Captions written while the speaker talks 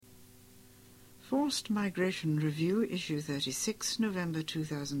Forced Migration Review, Issue 36, November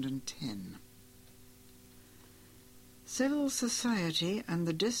 2010. Civil Society and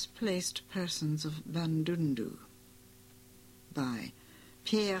the Displaced Persons of Bandundu by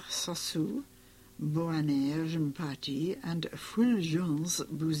Pierre Sassou, Boaner Mpati and Fulgence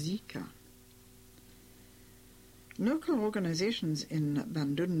Bouzika. Local organizations in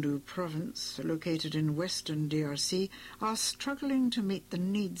Bandundu province, located in western DRC, are struggling to meet the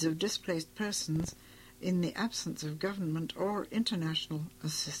needs of displaced persons in the absence of government or international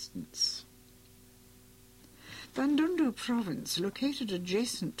assistance. Bandundu province, located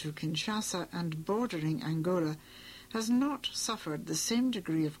adjacent to Kinshasa and bordering Angola, has not suffered the same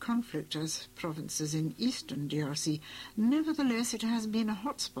degree of conflict as provinces in eastern DRC. Nevertheless, it has been a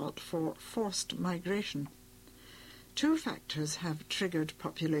hotspot for forced migration. Two factors have triggered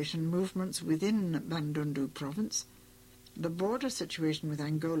population movements within Bandundu province: the border situation with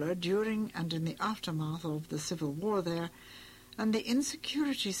Angola during and in the aftermath of the civil war there, and the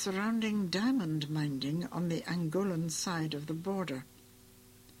insecurity surrounding diamond mining on the Angolan side of the border.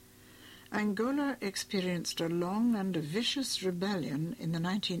 Angola experienced a long and vicious rebellion in the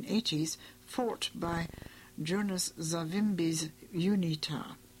 1980s, fought by Jonas Savimbi's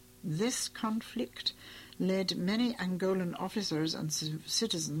UNITA. This conflict led many Angolan officers and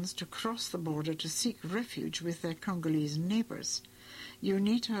citizens to cross the border to seek refuge with their Congolese neighbours.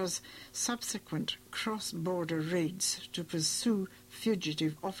 UNITA's subsequent cross-border raids to pursue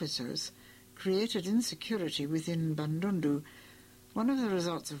fugitive officers created insecurity within Bandundu, one of the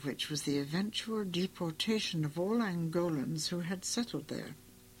results of which was the eventual deportation of all Angolans who had settled there.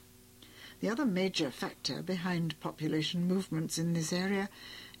 The other major factor behind population movements in this area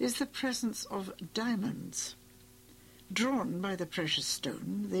is the presence of diamonds. Drawn by the precious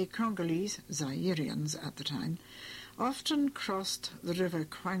stone, the Congolese, Zairians at the time, often crossed the river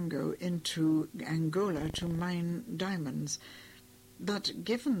Kwango into Angola to mine diamonds. But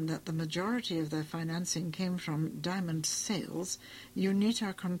given that the majority of their financing came from diamond sales,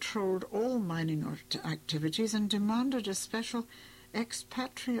 UNITA controlled all mining activities and demanded a special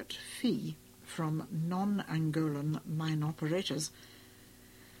expatriate fee from non-Angolan mine operators.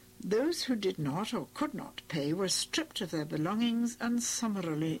 Those who did not or could not pay were stripped of their belongings and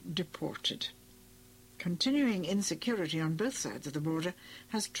summarily deported. Continuing insecurity on both sides of the border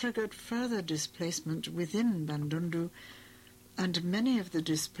has triggered further displacement within Bandundu, and many of the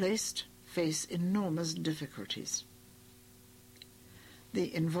displaced face enormous difficulties.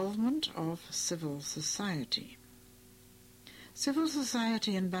 The involvement of civil society. Civil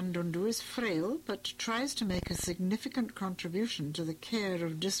society in Bandundu is frail, but tries to make a significant contribution to the care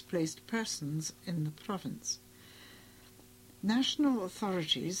of displaced persons in the province. National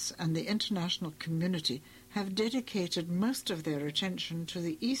authorities and the international community have dedicated most of their attention to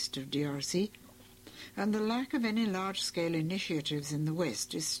the east of DRC, and the lack of any large-scale initiatives in the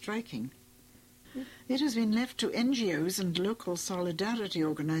west is striking. It has been left to NGOs and local solidarity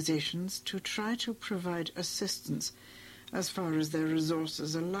organizations to try to provide assistance as far as their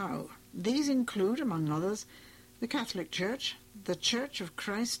resources allow. These include, among others, the Catholic Church, the Church of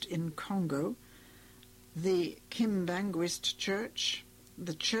Christ in Congo, the Kimbanguist Church,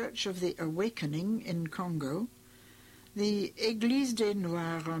 the Church of the Awakening in Congo, the Église des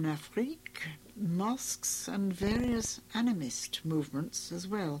Noirs en Afrique, mosques, and various animist movements as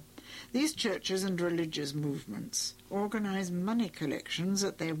well. These churches and religious movements organize money collections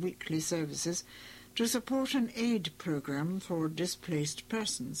at their weekly services to support an aid program for displaced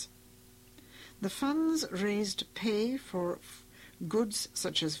persons. The funds raised pay for goods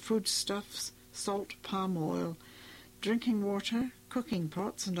such as foodstuffs, salt, palm oil, drinking water, cooking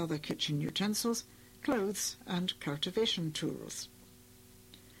pots and other kitchen utensils, clothes and cultivation tools.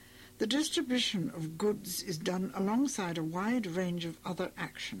 The distribution of goods is done alongside a wide range of other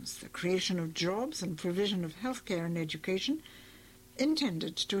actions, the creation of jobs and provision of healthcare and education,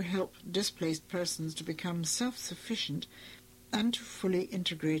 intended to help displaced persons to become self-sufficient and to fully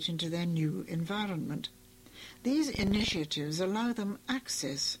integrate into their new environment. These initiatives allow them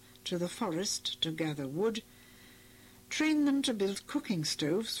access to the forest to gather wood, train them to build cooking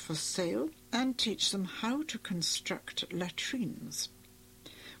stoves for sale, and teach them how to construct latrines.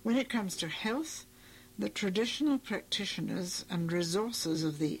 When it comes to health, the traditional practitioners and resources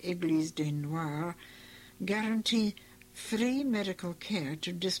of the Église des Noirs guarantee free medical care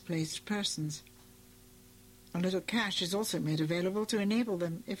to displaced persons. A little cash is also made available to enable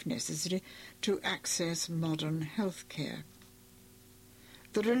them, if necessary, to access modern health care.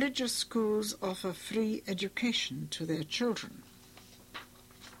 The religious schools offer free education to their children.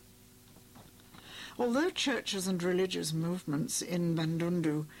 Although churches and religious movements in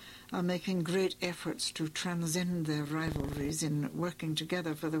Bandundu are making great efforts to transcend their rivalries in working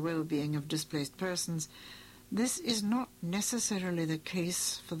together for the well-being of displaced persons, this is not necessarily the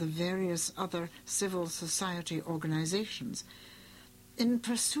case for the various other civil society organizations. In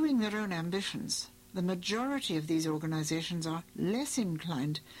pursuing their own ambitions, the majority of these organizations are less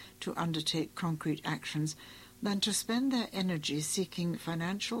inclined to undertake concrete actions than to spend their energy seeking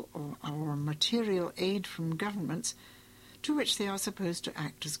financial or material aid from governments to which they are supposed to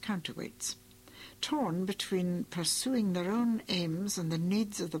act as counterweights. Torn between pursuing their own aims and the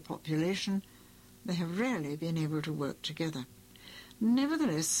needs of the population, they have rarely been able to work together.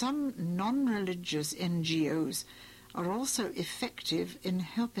 Nevertheless, some non-religious NGOs are also effective in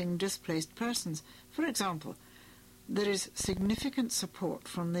helping displaced persons. For example, there is significant support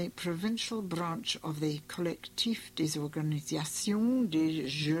from the provincial branch of the Collectif des Organisations des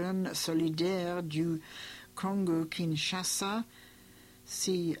Jeunes Solidaires du Congo-Kinshasa,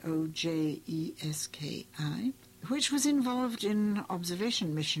 COJESKI, which was involved in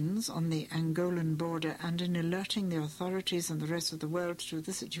observation missions on the Angolan border and in alerting the authorities and the rest of the world to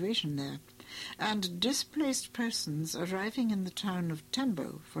the situation there. And displaced persons arriving in the town of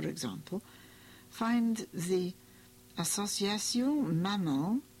Tembo, for example, find the Association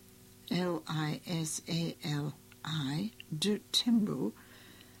Maman, Lisali, de Tembo,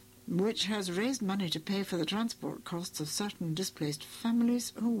 which has raised money to pay for the transport costs of certain displaced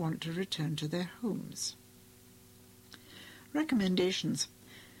families who want to return to their homes. Recommendations.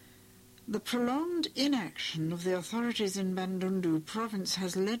 The prolonged inaction of the authorities in Bandundu province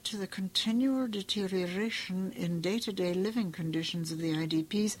has led to the continual deterioration in day-to-day living conditions of the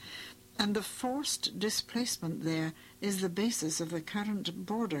IDPs, and the forced displacement there is the basis of the current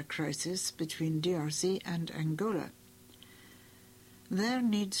border crisis between DRC and Angola. There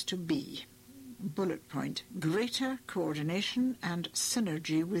needs to be, bullet point, greater coordination and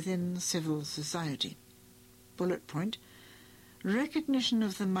synergy within civil society. Bullet point, recognition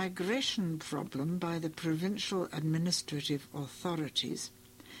of the migration problem by the provincial administrative authorities.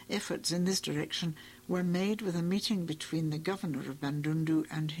 Efforts in this direction were made with a meeting between the governor of Bandundu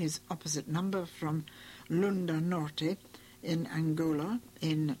and his opposite number from Lunda Norte in Angola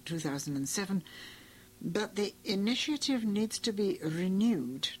in 2007, but the initiative needs to be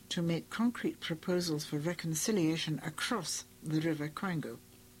renewed to make concrete proposals for reconciliation across the River Kwango.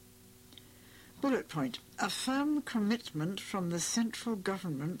 Bullet point, a firm commitment from the central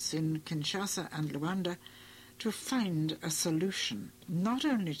governments in Kinshasa and Luanda to find a solution, not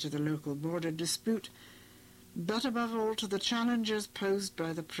only to the local border dispute, but above all to the challenges posed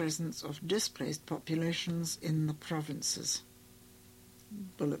by the presence of displaced populations in the provinces.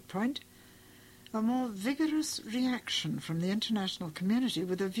 Bullet point, a more vigorous reaction from the international community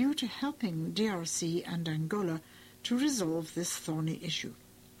with a view to helping DRC and Angola to resolve this thorny issue.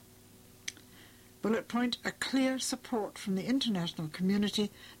 Bullet point, a clear support from the international community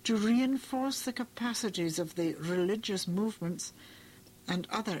to reinforce the capacities of the religious movements and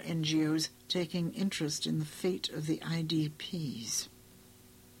other NGOs taking interest in the fate of the IDPs.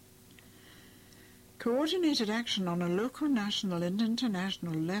 Coordinated action on a local, national and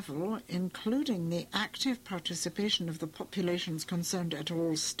international level, including the active participation of the populations concerned at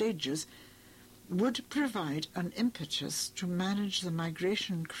all stages, would provide an impetus to manage the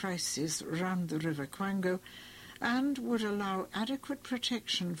migration crisis around the River Kwango and would allow adequate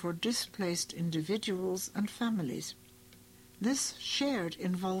protection for displaced individuals and families. This shared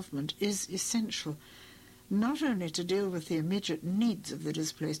involvement is essential, not only to deal with the immediate needs of the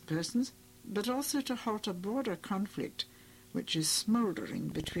displaced persons, but also to halt a border conflict which is smouldering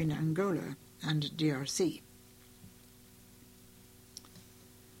between Angola and DRC.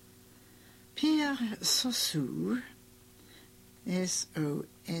 Pierre Sossoup, S-O-S-S-O-U-P,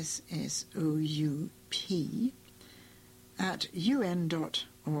 at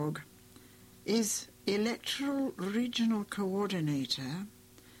UN.org, is Electoral Regional Coordinator,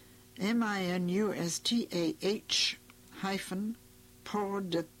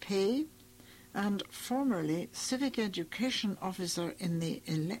 MINUSTAH-Port-de-Paix, and formerly Civic Education Officer in the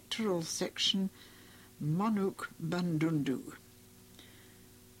Electoral Section Manuk Bandundu.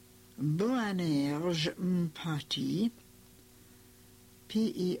 Boanerges Mpati,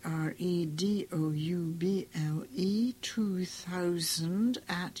 P-E-R-E-D-O-U-B-L-E 2000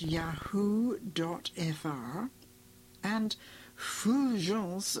 at yahoo.fr, and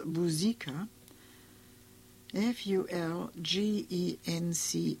Fulgence Bouzika,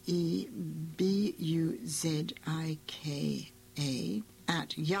 F-U-L-G-E-N-C-E-B-U-Z-I-K-A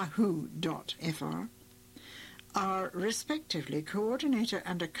at yahoo.fr, are respectively Coordinator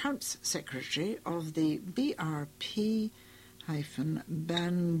and Accounts Secretary of the BRP-Bandundu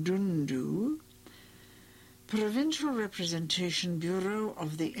Provincial Representation Bureau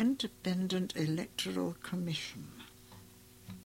of the Independent Electoral Commission.